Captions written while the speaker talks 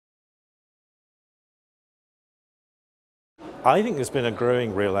I think there's been a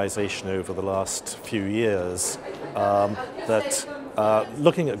growing realization over the last few years that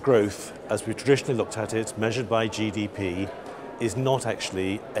looking at growth as we traditionally looked at it, measured by GDP, is not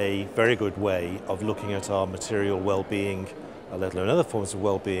actually a very good way of looking at our material well-being, let alone other forms of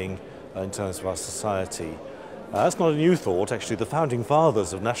well-being in terms of our society. That's not a new thought. Actually, the founding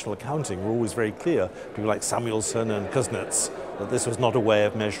fathers of national accounting were always very clear, people like Samuelson and Kuznets, that this was not a way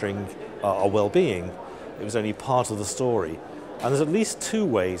of measuring our well-being. It was only part of the story. And there's at least two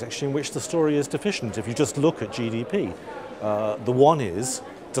ways actually in which the story is deficient if you just look at GDP. The one is,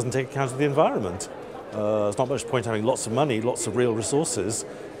 it doesn't take account of the environment. There's not much point having lots of money, lots of real resources,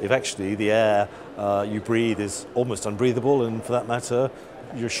 if actually the air you breathe is almost unbreathable, and for that matter,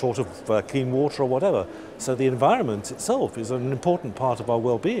 you're short of clean water or whatever. So the environment itself is an important part of our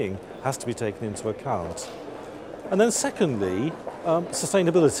well-being, has to be taken into account. And then secondly,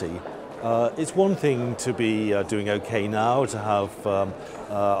 sustainability. It's one thing to be doing okay now, to have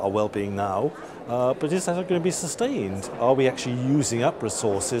our well-being now, but is that going to be sustained? Are we actually using up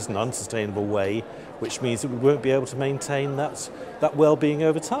resources in an unsustainable way, which means that we won't be able to maintain that well-being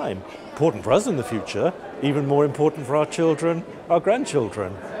over time? Important for us in the future, even more important for our children, our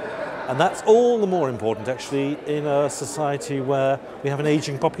grandchildren. And that's all the more important actually in a society where we have an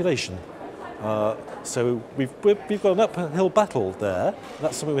aging population. So we've got an uphill battle there.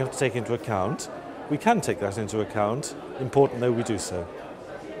 That's something we have to take into account. We can take that into account, important though we do so.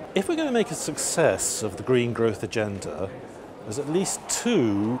 If we're going to make a success of the green growth agenda, there's at least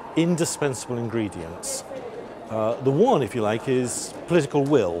two indispensable ingredients. The one, if you like, is political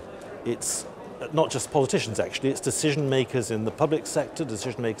will. It's not just politicians actually, it's decision makers in the public sector,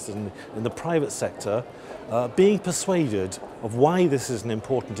 decision makers in the private sector, being persuaded of why this is an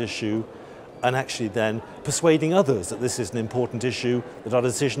important issue, and actually then persuading others that this is an important issue, that our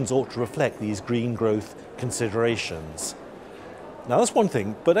decisions ought to reflect these green growth considerations. Now that's one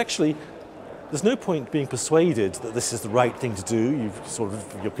thing, but actually there's no point being persuaded that this is the right thing to do,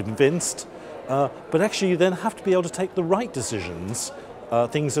 you're convinced, but actually you then have to be able to take the right decisions,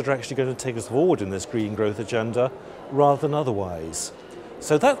 things that are actually going to take us forward in this green growth agenda rather than otherwise.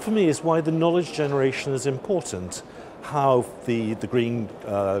 So that for me is why the knowledge generation is important, how the Green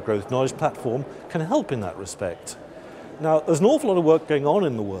Growth Knowledge Platform can help in that respect. Now, there's an awful lot of work going on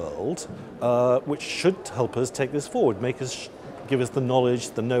in the world which should help us take this forward, give us the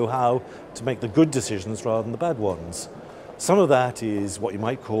knowledge, the know-how to make the good decisions rather than the bad ones. Some of that is what you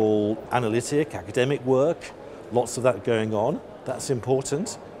might call analytic, academic work, lots of that going on. That's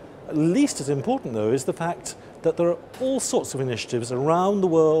important. At least as important, though, is the fact that there are all sorts of initiatives around the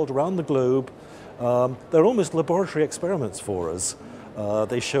world, around the globe. They're almost laboratory experiments for us.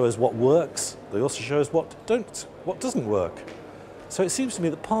 They show us what works, they also show us what doesn't work. So it seems to me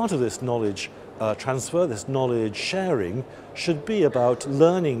that part of this knowledge transfer, this knowledge sharing, should be about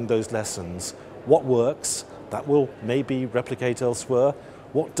learning those lessons. What works, that will maybe replicate elsewhere.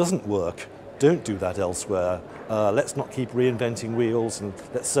 What doesn't work, don't do that elsewhere. Let's not keep reinventing wheels, and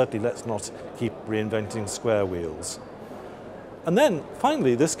let's not keep reinventing square wheels. And then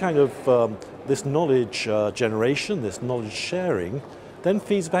finally, this kind of this knowledge generation, this knowledge sharing, then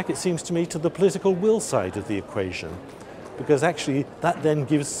feeds back, it seems to me, to the political will side of the equation, because actually that then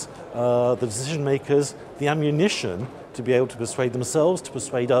gives the decision makers the ammunition to be able to persuade themselves, to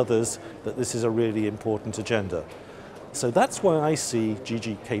persuade others that this is a really important agenda. So that's why I see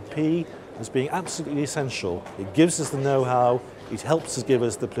GGKP as being absolutely essential. It gives us the know-how, it helps us give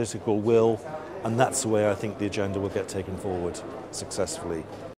us the political will, and that's the way I think the agenda will get taken forward successfully.